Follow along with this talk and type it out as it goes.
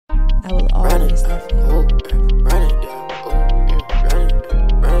Ooh, run it down. Ooh, yeah, run it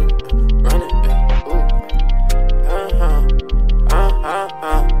down. Run it down. Ooh,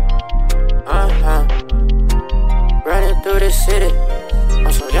 running through the city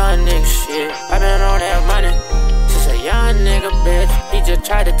on some young nigga shit. I been on that money since a young nigga, bitch. He just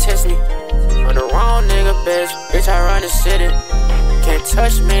tried to test me on the wrong nigga, bitch. Bitch, I run the city. Can't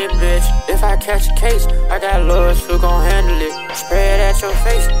touch me, bitch. If I catch a case, I got lawyers who gon' handle it. Spray it at your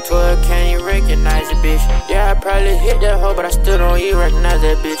face, 12 can't even recognize it, bitch. Yeah, I probably hit that hoe, but I still don't even recognize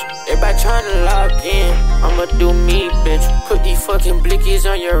that bitch. Everybody tryna log in, I'ma do me, bitch. Put these fucking blickies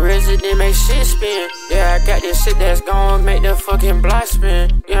on your resident, make shit spin. Yeah, I got this shit that's gon' make the fucking block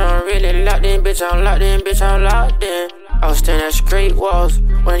spin. You don't really locked in, bitch, I'm locked in, bitch, I'm locked in. I was staring at straight walls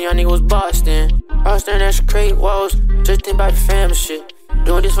when a young nigga was bustin'. I was staring at straight walls, just think about the family shit.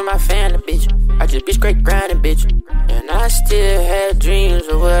 Doing this for my family, bitch. I just be straight grinding, bitch. And I still had dreams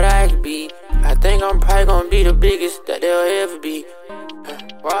of what I could be. I think I'm probably gonna be the biggest that they'll ever be.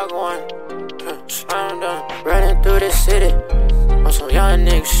 Walk one, I'm done running through the city on some young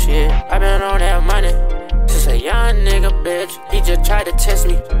nigga shit. I been on that money since a young nigga, bitch. He just tried to test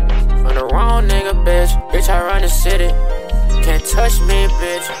me on the wrong nigga, bitch. Bitch, I run the city. Can't touch me,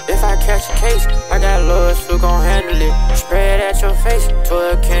 bitch. If I catch a case, I got lawyers who gon' handle it. Spray it at your face,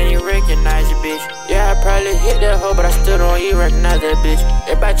 12 can't even recognize it, bitch. Yeah, I probably hit that hoe, but I still don't even recognize that bitch.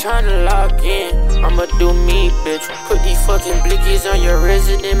 Everybody tryna log in, I'ma do me, bitch. Put these fucking blickies on your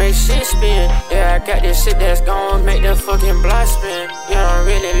resident, make shit spin. Yeah, I got this shit that's gon' make the fucking block spin. You don't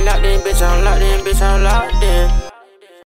really locked in, bitch, I'm locked in, bitch, I'm locked in.